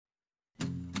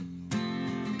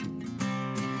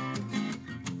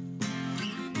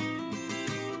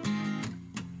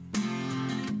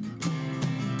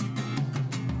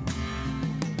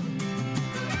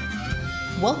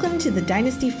Welcome to the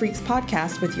Dynasty Freaks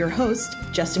podcast with your host,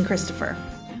 Justin Christopher.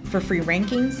 For free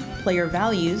rankings, player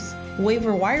values,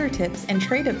 waiver wire tips, and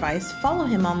trade advice, follow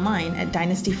him online at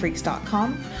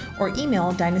dynastyfreaks.com or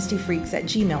email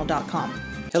dynastyfreaks@gmail.com.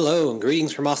 Hello and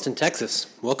greetings from Austin, Texas.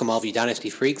 Welcome all of you Dynasty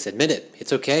Freaks. Admit it,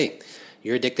 it's okay.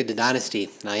 You're addicted to Dynasty,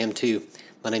 and I am too.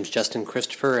 My name's Justin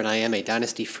Christopher, and I am a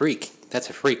Dynasty Freak.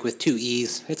 That's a freak with two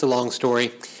E's. It's a long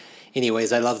story.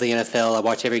 Anyways, I love the NFL. I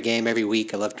watch every game every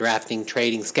week. I love drafting,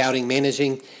 trading, scouting,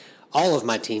 managing all of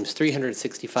my teams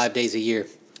 365 days a year.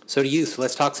 So do you, so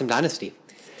let's talk some Dynasty.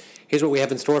 Here's what we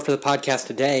have in store for the podcast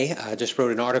today. I just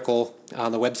wrote an article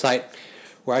on the website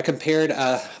where I compared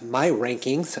my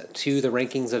rankings to the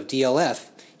rankings of DLF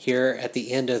here at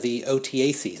the end of the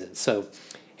OTA season. So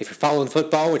if you're following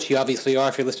football, which you obviously are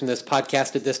if you're listening to this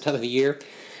podcast at this time of the year,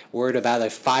 we're at about a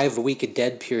 5-week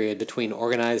dead period between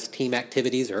organized team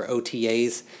activities, or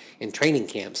OTAs, and training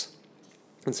camps.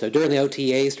 And so during the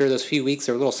OTAs, during those few weeks,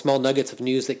 there were little small nuggets of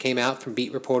news that came out from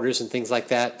beat reporters and things like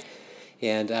that.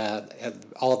 And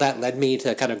all of that led me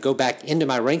to kind of go back into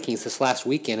my rankings this last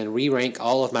weekend and re-rank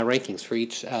all of my rankings for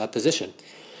each position.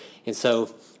 And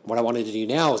so what I wanted to do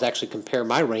now is actually compare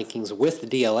my rankings with the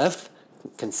DLF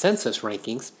consensus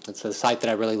rankings. It's a site that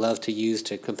I really love to use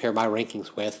to compare my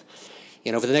rankings with.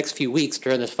 And over the next few weeks,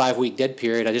 during this 5-week dead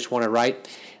period, I just want to write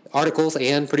articles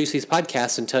and produce these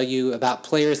podcasts and tell you about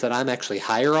players that I'm actually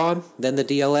higher on than the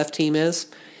DLF team is,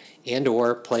 and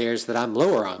or players that I'm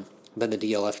lower on than the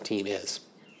DLF team is.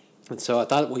 And so I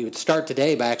thought we would start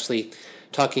today by actually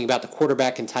talking about the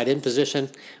quarterback and tight end position.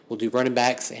 We'll do running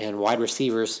backs and wide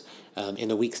receivers in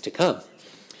the weeks to come.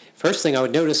 First thing I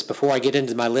would notice before I get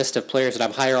into my list of players that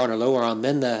I'm higher on or lower on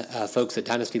than the folks at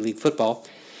Dynasty League Football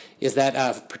is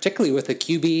that particularly with the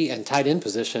QB and tight end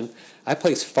position, I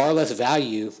place far less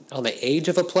value on the age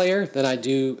of a player than I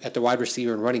do at the wide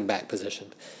receiver and running back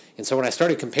position. And so when I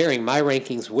started comparing my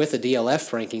rankings with the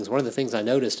DLF rankings, one of the things I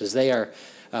noticed is they are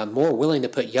more willing to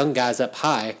put young guys up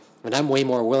high, and I'm way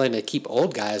more willing to keep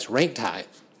old guys ranked high.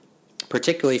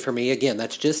 Particularly for me, again,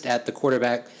 that's just at the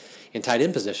quarterback and tight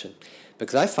end position.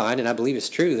 Because I find, and I believe it's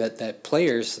true, that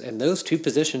players in those two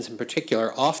positions in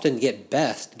particular often have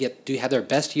their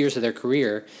best years of their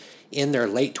career in their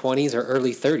late 20s or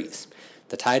early 30s.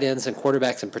 The tight ends and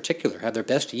quarterbacks in particular have their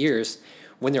best years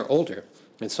when they're older.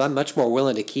 And so I'm much more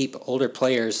willing to keep older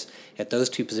players at those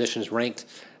two positions ranked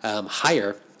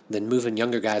higher than moving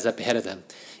younger guys up ahead of them.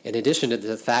 In addition to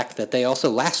the fact that they also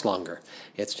last longer.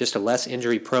 It's just a less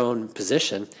injury-prone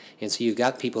position, and so you've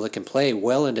got people that can play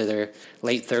well into their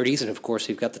late 30s, and of course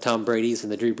you've got the Tom Bradys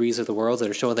and the Drew Brees of the world that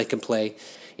are showing they can play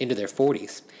into their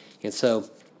 40s. And so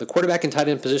the quarterback and tight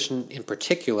end position in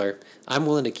particular, I'm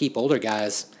willing to keep older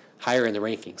guys higher in the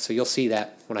rankings. So you'll see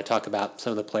that when I talk about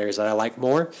some of the players that I like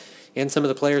more and some of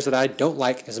the players that I don't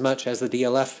like as much as the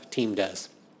DLF team does.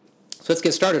 So let's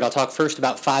get started. I'll talk first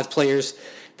about 5 players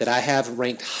that I have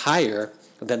ranked higher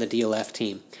than the DLF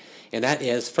team. And that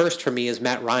is, first for me, is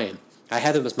Matt Ryan. I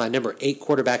have him as my number 8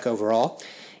 quarterback overall,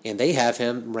 and they have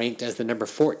him ranked as the number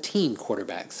 14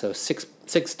 quarterback. So six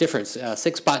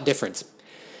spot difference.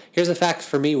 Here's a fact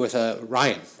for me with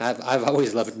Ryan. I've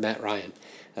always loved Matt Ryan.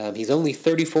 He's only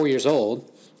 34 years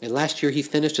old, and last year he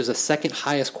finished as the second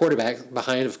highest quarterback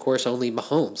behind, of course, only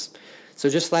Mahomes. So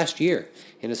just last year,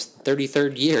 in his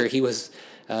 33rd year, he was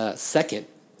second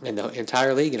in the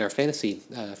entire league in our fantasy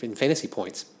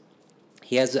points.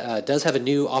 He does have a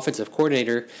new offensive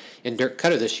coordinator in Dirk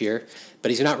Koetter this year,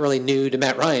 but he's not really new to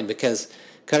Matt Ryan because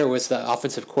Koetter was the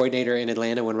offensive coordinator in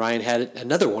Atlanta when Ryan had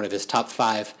another one of his top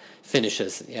 5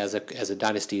 finishes as a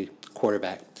dynasty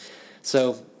quarterback.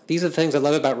 So these are the things I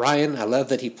love about Ryan. I love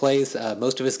that he plays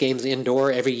most of his games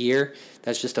indoor every year.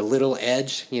 That's just a little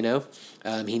edge, you know.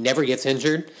 He never gets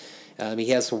injured.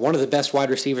 He has one of the best wide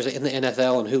receivers in the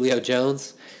NFL in Julio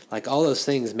Jones. Like, all those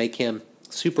things make him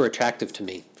super attractive to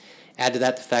me. Add to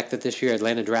that the fact that this year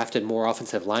Atlanta drafted more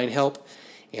offensive line help,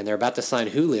 and they're about to sign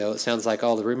Julio. It sounds like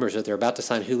all the rumors that they're about to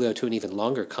sign Julio to an even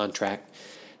longer contract.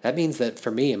 That means that, for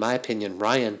me, in my opinion,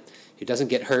 Ryan, who doesn't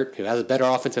get hurt, who has a better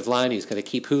offensive line, who's going to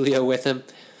keep Julio with him,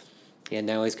 and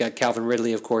now he's got Calvin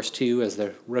Ridley, of course, too, as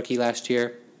the rookie last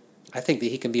year. I think that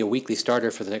he can be a weekly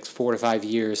starter for the next 4 to 5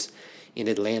 years in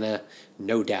Atlanta,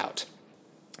 no doubt.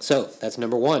 So that's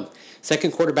number 1.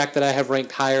 Second quarterback that I have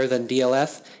ranked higher than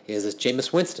DLF is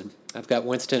Jameis Winston. I've got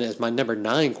Winston as my number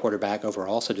 9 quarterback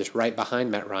overall, so just right behind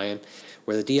Matt Ryan,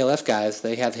 where the DLF guys,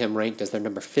 they have him ranked as their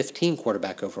number 15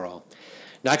 quarterback overall.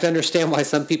 Now, I can understand why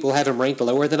some people have him ranked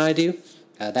lower than I do.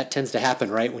 That tends to happen,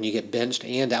 right, when you get benched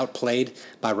and outplayed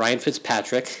by Ryan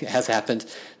Fitzpatrick, as happened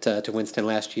to Winston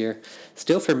last year.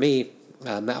 Still, for me,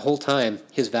 that whole time,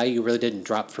 his value really didn't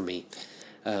drop for me.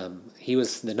 He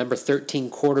was the number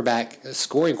 13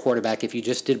 scoring quarterback if you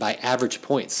just did by average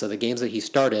points. So the games that he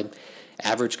started,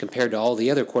 average compared to all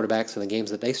the other quarterbacks in the games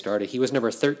that they started, he was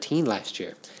number 13 last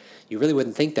year. You really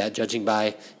wouldn't think that, judging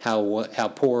by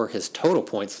how poor his total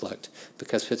points looked,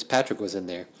 because Fitzpatrick was in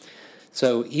there.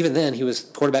 So even then, he was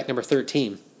quarterback number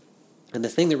 13. And the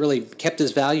thing that really kept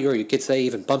his value, or you could say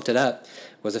even bumped it up,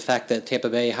 was the fact that Tampa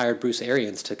Bay hired Bruce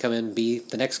Arians to come in and be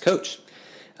the next coach.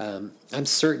 I'm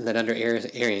certain that under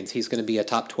Arians, he's going to be a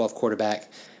top 12 quarterback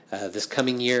this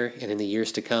coming year and in the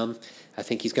years to come. I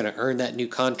think he's going to earn that new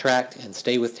contract and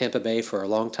stay with Tampa Bay for a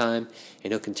long time,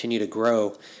 and he'll continue to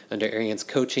grow under Arians'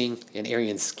 coaching and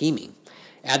Arians' scheming.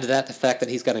 Add to that the fact that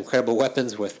he's got incredible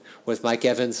weapons with Mike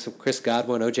Evans, Chris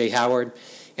Godwin, O.J. Howard,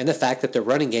 and the fact that their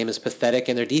running game is pathetic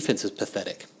and their defense is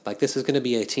pathetic. Like, this is going to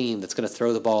be a team that's going to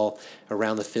throw the ball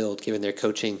around the field, given their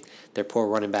coaching, their poor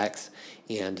running backs,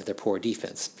 and their poor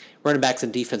defense. Running backs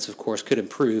and defense, of course, could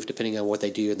improve depending on what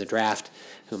they do in the draft.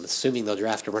 I'm assuming they'll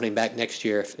draft a running back next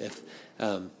year if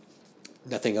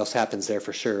nothing else happens there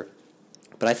for sure.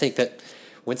 But I think that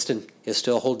Winston is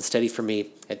still holding steady for me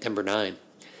at number 9.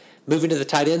 Moving to the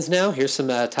tight ends now. Here's some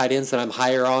tight ends that I'm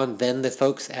higher on than the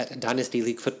folks at Dynasty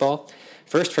League Football.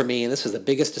 First for me, and this is the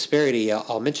biggest disparity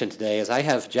I'll mention today, is I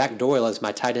have Jack Doyle as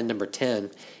my tight end number 10,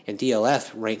 and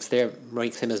DLF ranks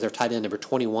him as their tight end number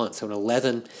 21, so an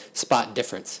 11-spot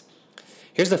difference.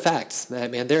 Here's the facts.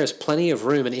 Man, there is plenty of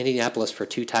room in Indianapolis for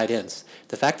 2 tight ends.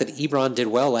 The fact that Ebron did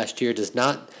well last year does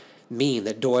not mean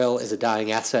that Doyle is a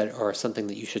dying asset or something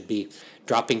that you should be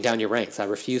dropping down your ranks. I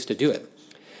refuse to do it,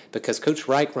 because Coach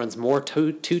Reich runs more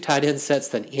two tight end sets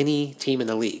than any team in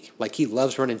the league. Like, he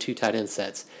loves running 2 tight end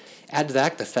sets. Add to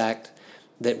that the fact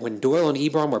that when Doyle and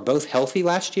Ebron were both healthy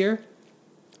last year,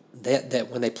 that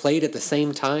when they played at the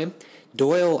same time,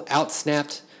 Doyle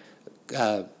outsnapped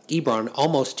Ebron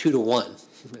almost 2-1.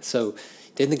 So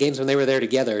in the games when they were there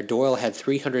together, Doyle had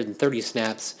 330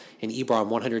 snaps and Ebron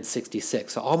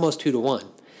 166, so almost 2-1.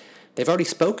 They've already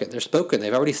spoken.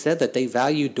 They've already said that they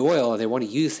value Doyle and they want to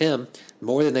use him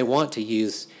more than they want to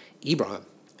use Ebron,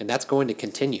 and that's going to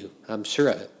continue. I'm sure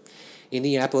of it.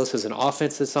 Indianapolis is an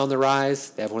offense that's on the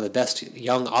rise. They have one of the best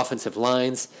young offensive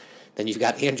lines. Then you've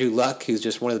got Andrew Luck, who's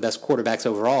just one of the best quarterbacks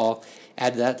overall.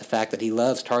 Add to that the fact that he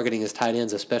loves targeting his tight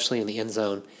ends, especially in the end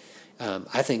zone.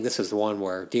 I think this is the one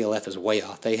where DLF is way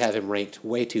off. They have him ranked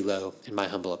way too low, in my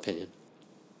humble opinion.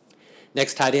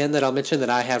 Next tight end that I'll mention that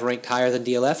I have ranked higher than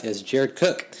DLF is Jared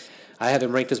Cook. I have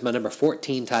him ranked as my number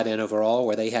 14 tight end overall,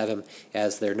 where they have him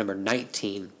as their number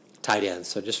 19 tight end.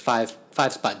 So just five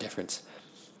spot difference.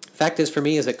 Fact is for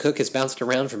me is that Cook has bounced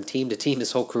around from team to team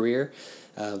his whole career,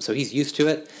 so he's used to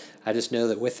it. I just know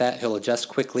that with that he'll adjust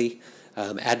quickly.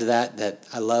 Add to that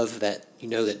I love that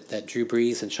that Drew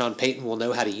Brees and Sean Payton will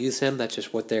know how to use him. That's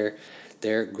just what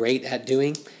they're great at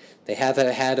doing. They have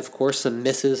had, of course, some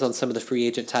misses on some of the free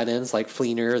agent tight ends like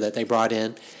Fleener that they brought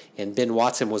in, and Ben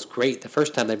Watson was great the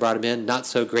first time they brought him in, not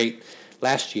so great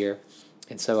last year.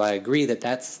 And so I agree that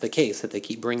that's the case, that they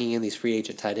keep bringing in these free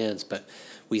agent tight ends, but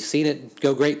we've seen it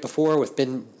go great before with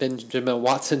Benjamin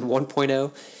Watson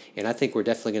 1.0, and I think we're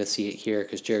definitely going to see it here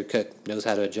because Jared Cook knows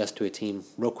how to adjust to a team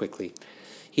real quickly.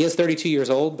 He is 32 years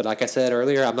old, but like I said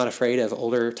earlier, I'm not afraid of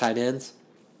older tight ends,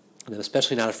 and I'm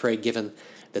especially not afraid given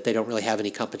that they don't really have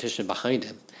any competition behind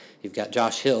him. You've got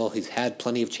Josh Hill, who's had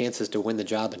plenty of chances to win the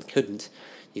job and couldn't.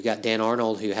 You've got Dan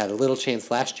Arnold, who had a little chance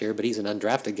last year, but he's an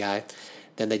undrafted guy.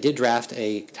 Then they did draft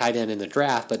a tight end in the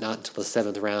draft, but not until the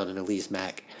 7th round in Elise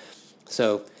Mack.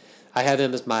 So I have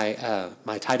him as my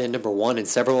tight end number 1 in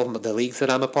several of the leagues that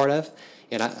I'm a part of,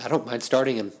 and I don't mind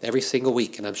starting him every single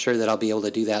week, and I'm sure that I'll be able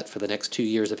to do that for the next 2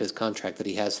 years of his contract that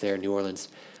he has there in New Orleans.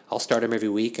 I'll start him every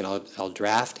week, and I'll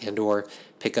draft and or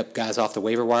pick up guys off the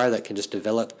waiver wire that can just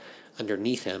develop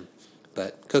underneath him.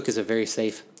 But Cook is a very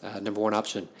safe number 1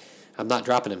 option. I'm not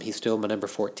dropping him. He's still my number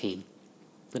 14.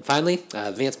 And finally,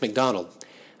 Vance McDonald.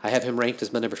 I have him ranked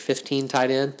as my number 15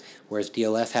 tight end, whereas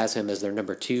DLF has him as their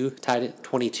number 22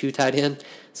 tight end.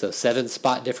 So 7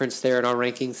 spot difference there in our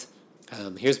rankings.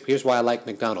 Here's why I like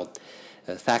McDonald.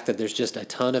 The fact that there's just a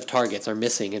ton of targets are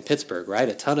missing in Pittsburgh, right?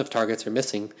 A ton of targets are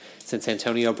missing since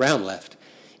Antonio Brown left.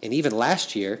 And even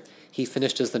last year, he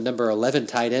finished as the number 11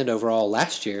 tight end overall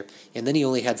last year, and then he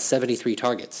only had 73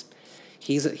 targets.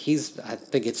 I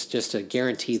think it's just a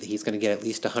guarantee that he's going to get at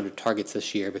least 100 targets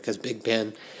this year because Big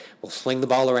Ben will sling the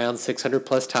ball around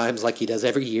 600-plus times like he does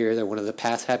every year. They're one of the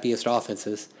pass-happiest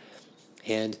offenses.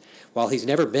 And while he's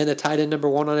never been a tight end number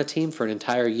 1 on a team for an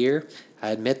entire year,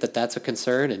 I admit that that's a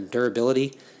concern, and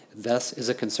durability thus is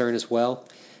a concern as well.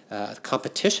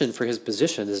 Competition for his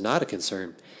position is not a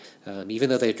concern. Even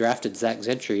though they drafted Zach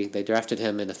Gentry, they drafted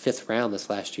him in the 5th round this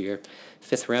last year.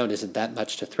 5th round isn't that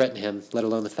much to threaten him, let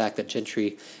alone the fact that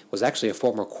Gentry was actually a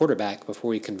former quarterback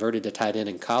before he converted to tight end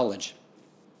in college.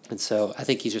 And so I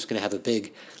think he's just going to have a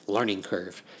big learning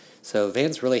curve. So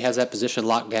Vance really has that position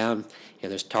locked down,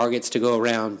 and there's targets to go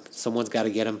around. Someone's got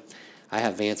to get him. I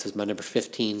have Vance as my number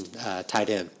 15 tight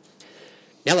end.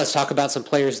 Now let's talk about some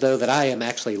players, though, that I am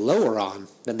actually lower on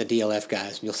than the DLF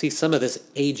guys. And you'll see some of this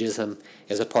ageism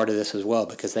as a part of this as well,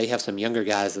 because they have some younger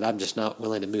guys that I'm just not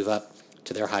willing to move up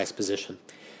to their highest position.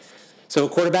 So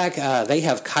quarterback, they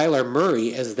have Kyler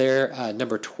Murray as their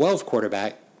number 12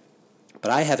 quarterback, but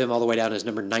I have him all the way down as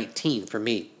number 19 for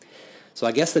me. So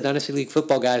I guess the Dynasty League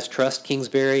football guys trust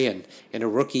Kingsbury and a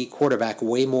rookie quarterback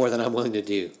way more than I'm willing to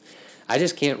do. I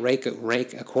just can't rank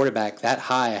a quarterback that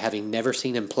high, having never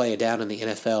seen him play a down in the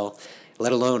NFL,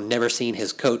 let alone never seen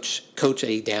his coach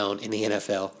a down in the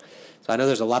NFL. So I know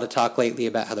there's a lot of talk lately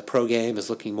about how the pro game is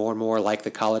looking more and more like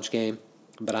the college game,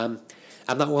 but I'm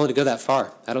not willing to go that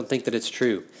far. I don't think that it's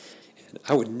true.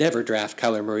 I would never draft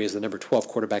Kyler Murray as the number 12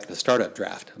 quarterback in a startup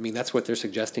draft. I mean, that's what they're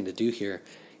suggesting to do here,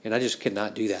 and I just could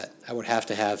not do that. I would have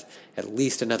to have at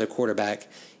least another quarterback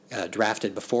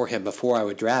drafted before him before I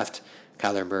would draft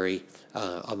Kyler Murray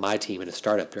on my team in a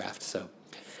startup draft. So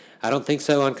I don't think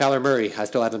so on Kyler Murray. I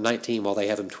still have him 19 while they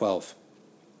have him 12.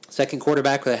 Second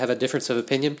quarterback, I have a difference of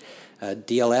opinion.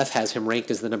 DLF has him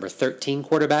ranked as the number 13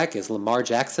 quarterback, is Lamar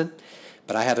Jackson,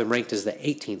 but I have him ranked as the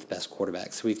 18th best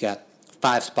quarterback. So we've got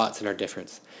 5 spots in our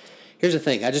difference. Here's the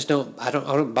thing: I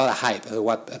don't buy the hype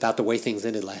about the way things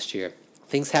ended last year.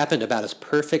 Things happened about as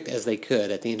perfect as they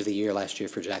could at the end of the year last year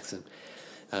for Jackson.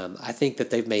 I think that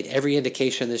they've made every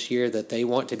indication this year that they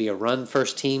want to be a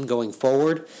run-first team going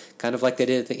forward, kind of like they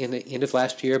did at the end of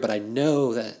last year. But I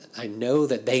know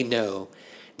that they know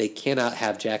they cannot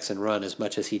have Jackson run as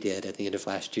much as he did at the end of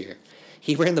last year.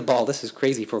 He ran the ball. This is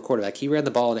crazy for a quarterback. He ran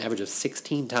the ball an average of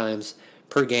 16 times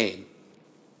per game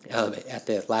at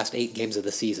the last 8 games of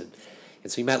the season.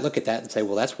 And so you might look at that and say,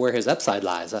 well, that's where his upside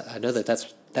lies. I know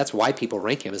that's why people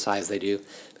rank him as high as they do,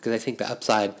 because I think the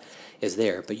upside is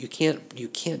there. But you can't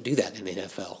do that in the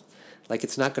NFL. Like,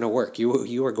 it's not going to work.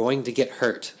 You are going to get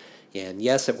hurt. And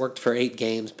yes, it worked for 8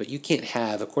 games, but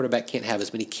a quarterback can't have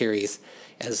as many carries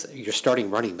as your starting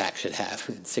running back should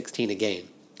have, 16 a game.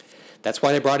 That's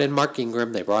why they brought in Mark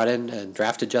Ingram. They brought in and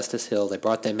drafted Justice Hill. They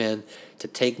brought them in to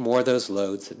take more of those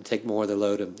loads and take more of the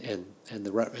load in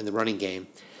the running game,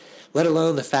 let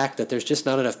alone the fact that there's just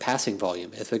not enough passing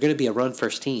volume. If they're going to be a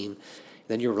run-first team,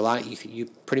 then you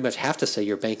pretty much have to say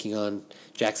you're banking on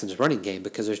Jackson's running game,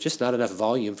 because there's just not enough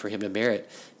volume for him to merit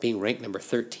being ranked number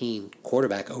 13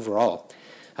 quarterback overall.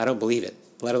 I don't believe it.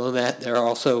 Let alone that they're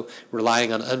also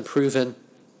relying on unproven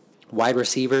wide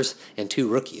receivers and 2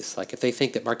 rookies. Like, if they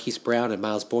think that Marquise Brown and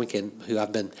Miles Boykin, who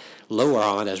I've been lower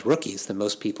on as rookies than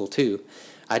most people too,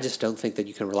 I just don't think that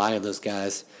you can rely on those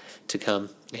guys to come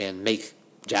and make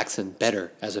Jackson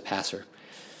better as a passer.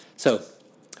 So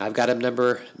I've got him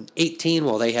number 18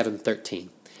 while they have him 13.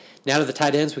 Now to the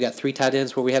tight ends. We got 3 tight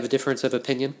ends where we have a difference of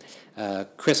opinion.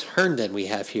 Chris Herndon we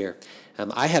have here.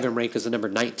 I have him ranked as the number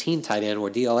 19 tight end,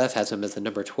 where DLF has him as the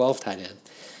number 12 tight end.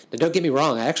 Now, don't get me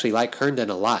wrong, I actually like Herndon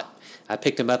a lot. I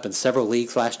picked him up in several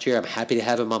leagues last year. I'm happy to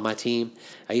have him on my team.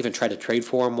 I even tried to trade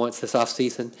for him once this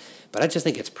offseason. But I just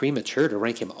think it's premature to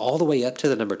rank him all the way up to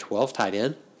the number 12 tight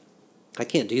end. I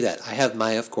can't do that. I have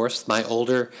my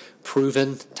older,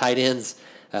 proven tight ends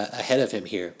ahead of him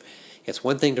here. It's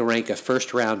one thing to rank a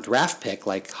first-round draft pick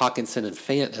like Hawkinson and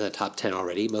Fant in the top 10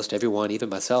 already. Most everyone, even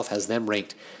myself, has them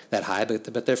ranked that high.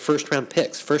 But they're first-round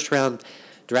picks. First-round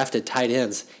drafted tight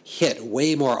ends hit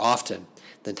way more often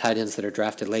than tight ends that are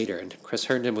drafted later. And Chris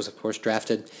Herndon was, of course,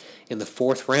 drafted in the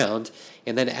 4th round.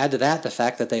 And then add to that the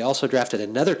fact that they also drafted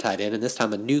another tight end, and this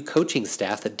time a new coaching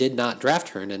staff that did not draft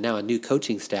Herndon. Now a new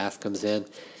coaching staff comes in,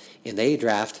 and they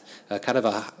draft kind of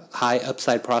a high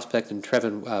upside prospect in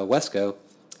Trevin Wesco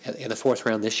in the 4th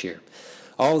round this year.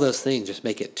 All those things just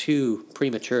make it too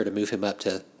premature to move him up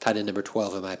to tight end number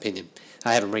 12, in my opinion.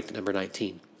 I have him ranked at number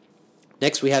 19.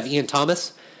 Next, we have Ian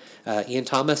Thomas. Ian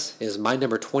Thomas is my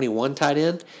number 21 tight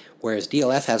end, whereas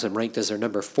DLF has him ranked as their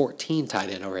number 14 tight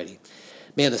end already.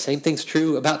 Man, the same thing's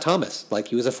true about Thomas. Like,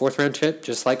 he was a 4th-round pick,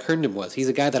 just like Herndon was. He's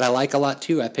a guy that I like a lot,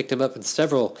 too. I picked him up in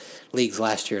several leagues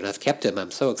last year, and I've kept him.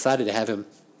 I'm so excited to have him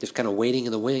just kind of waiting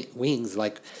in the wings,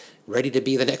 like ready to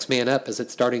be the next man up as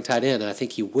its starting tight end, and I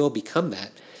think he will become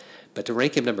that. But to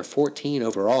rank him number 14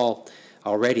 overall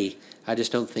already, I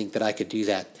just don't think that I could do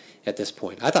that at this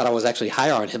point. I thought I was actually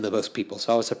higher on him than most people,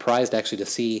 so I was surprised actually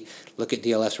to look at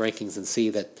DLF's rankings and see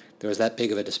that there was that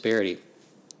big of a disparity.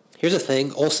 Here's the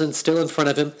thing, Olsen's still in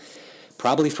front of him,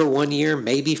 probably for 1 year,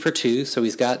 maybe for 2. So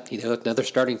he's got, another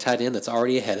starting tight end that's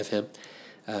already ahead of him.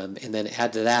 And then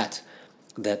add to that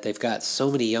they've got so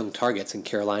many young targets in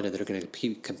Carolina that are going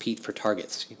to compete for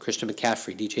targets. Christian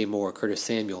McCaffrey, DJ Moore, Curtis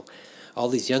Samuel, all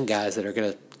these young guys that are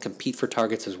going to compete for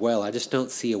targets as well. I just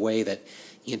don't see a way that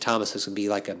Ian Thomas is going to be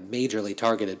like a majorly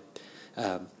targeted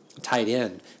tight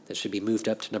end that should be moved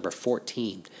up to number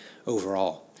 14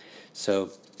 overall. So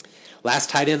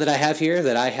last tight end that I have here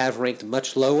that I have ranked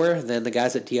much lower than the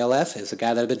guys at DLF is a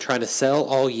guy that I've been trying to sell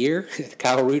all year,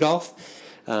 Kyle Rudolph.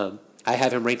 I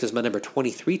have him ranked as my number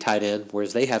 23 tight end,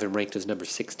 whereas they have him ranked as number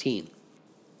 16.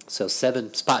 So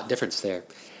 7-spot difference there.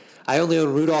 I only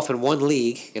own Rudolph in one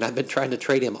league, and I've been trying to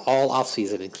trade him all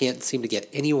offseason and can't seem to get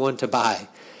anyone to buy.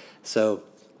 So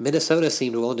Minnesota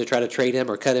seemed willing to try to trade him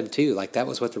or cut him too. Like, that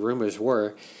was what the rumors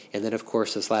were. And then, of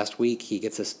course, this last week he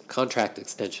gets this contract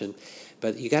extension.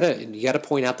 But you gotta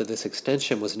point out that this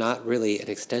extension was not really an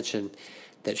extension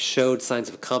that showed signs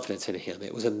of confidence in him.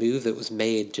 It was a move that was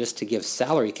made just to give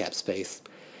salary cap space.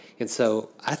 And so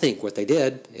I think what they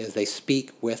did is they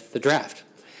speak with the draft.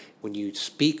 When you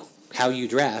speak how you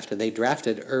draft, and they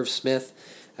drafted Irv Smith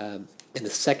in the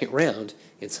second round,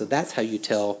 and so that's how you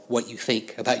tell what you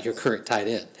think about your current tight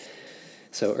end.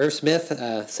 So Irv Smith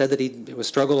said that he was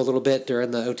struggled a little bit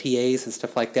during the OTAs and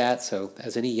stuff like that. So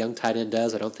as any young tight end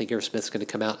does, I don't think Irv Smith's going to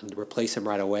come out and replace him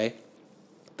right away.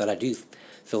 But I do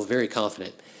feel very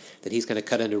confident that he's going to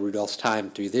cut into Rudolph's time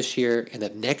through this year, and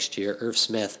that next year Irv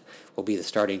Smith will be the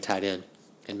starting tight end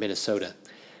in Minnesota.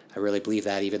 I really believe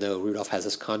that, even though Rudolph has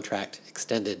his contract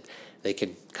extended, they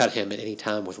can cut him at any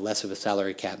time with less of a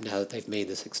salary cap now that they've made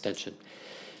this extension.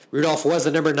 Rudolph was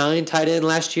the number 9 tight end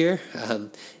last year.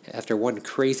 After one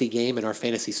crazy game in our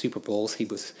fantasy Super Bowls, he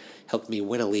helped me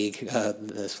win a league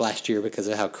this last year because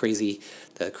of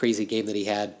the crazy game that he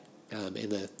had in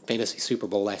the fantasy Super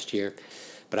Bowl last year.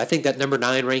 But I think that number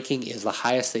 9 ranking is the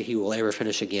highest that he will ever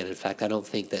finish again. In fact, I don't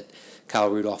think that Kyle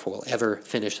Rudolph will ever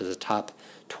finish as a top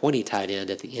 20 tight end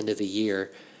at the end of the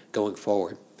year going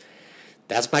forward.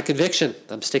 That's my conviction.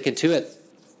 I'm sticking to it.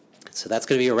 So that's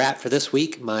going to be a wrap for this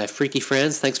week. My freaky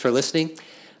friends, thanks for listening.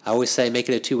 I always say make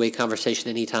it a two-way conversation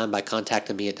anytime by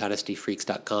contacting me at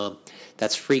dynastyfreaks.com.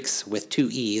 That's freaks with 2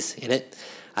 E's in it.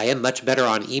 I am much better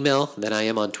on email than I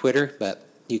am on Twitter, but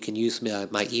you can use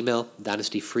my email,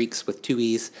 dynastyfreaks with 2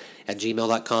 E's at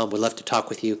gmail.com. We'd love to talk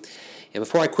with you. And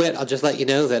before I quit, I'll just let you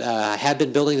know that I have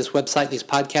been building this website, these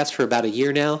podcasts, for about a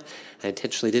year now. I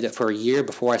intentionally did it for a year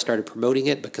before I started promoting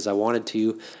it because I wanted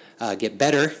to get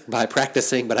better by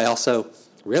practicing, but I also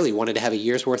really wanted to have a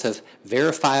year's worth of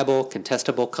verifiable,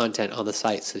 contestable content on the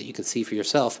site so that you can see for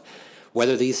yourself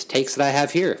whether these takes that I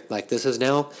have here, like this is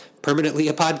now permanently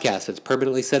a podcast. It's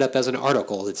permanently set up as an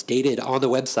article. It's dated on the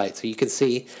website so you can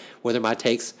see whether my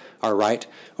takes are right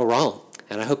or wrong.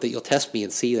 And I hope that you'll test me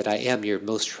and see that I am your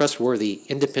most trustworthy,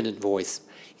 independent voice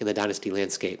in the Dynasty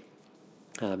landscape.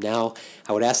 Now,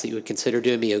 I would ask that you would consider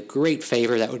doing me a great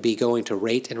favor. That would be going to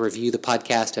rate and review the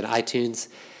podcast at iTunes.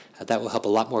 That will help a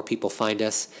lot more people find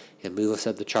us and move us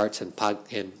up the charts in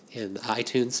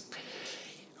iTunes,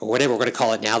 or whatever we're going to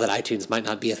call it now that iTunes might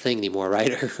not be a thing anymore,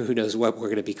 right? Or who knows what we're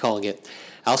going to be calling it.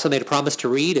 I also made a promise to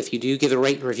read. If you do give a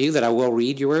rate and review, that I will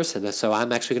read yours, and so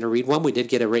I'm actually going to read one. We did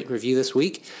get a rate and review this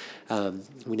week.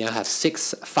 We now have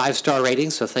 6 5-star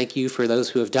ratings, so thank you for those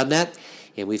who have done that.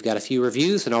 And we've got a few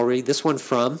reviews, and I'll read this one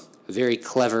from a very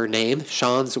clever name,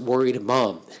 Sean's Worried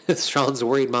Mom. Sean's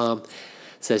Worried Mom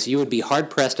says, you would be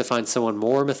hard-pressed to find someone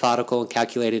more methodical and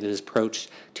calculated in his approach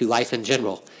to life in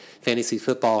general. Fantasy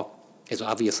football is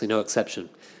obviously no exception.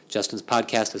 Justin's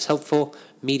podcast is helpful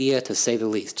media, to say the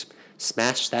least.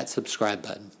 Smash that subscribe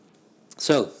button.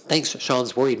 So, thanks,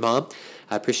 Sean's Worried Mom.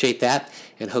 I appreciate that,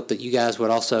 and hope that you guys would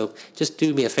also just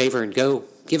do me a favor and go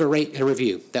give a rate and a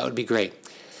review. That would be great.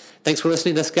 Thanks for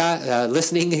listening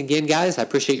listening again, guys. I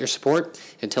appreciate your support.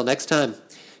 Until next time,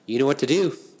 you know what to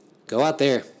do. Go out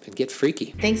there and get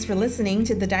freaky. Thanks for listening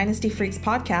to the Dynasty Freaks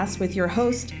podcast with your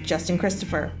host, Justin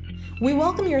Christopher. We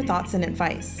welcome your thoughts and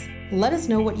advice. Let us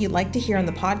know what you'd like to hear on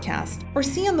the podcast or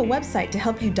see on the website to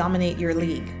help you dominate your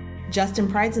league. Justin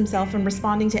prides himself in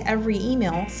responding to every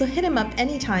email, so hit him up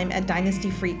anytime at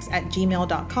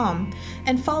dynastyfreaks@gmail.com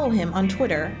and follow him on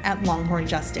Twitter at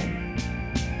LonghornJustin.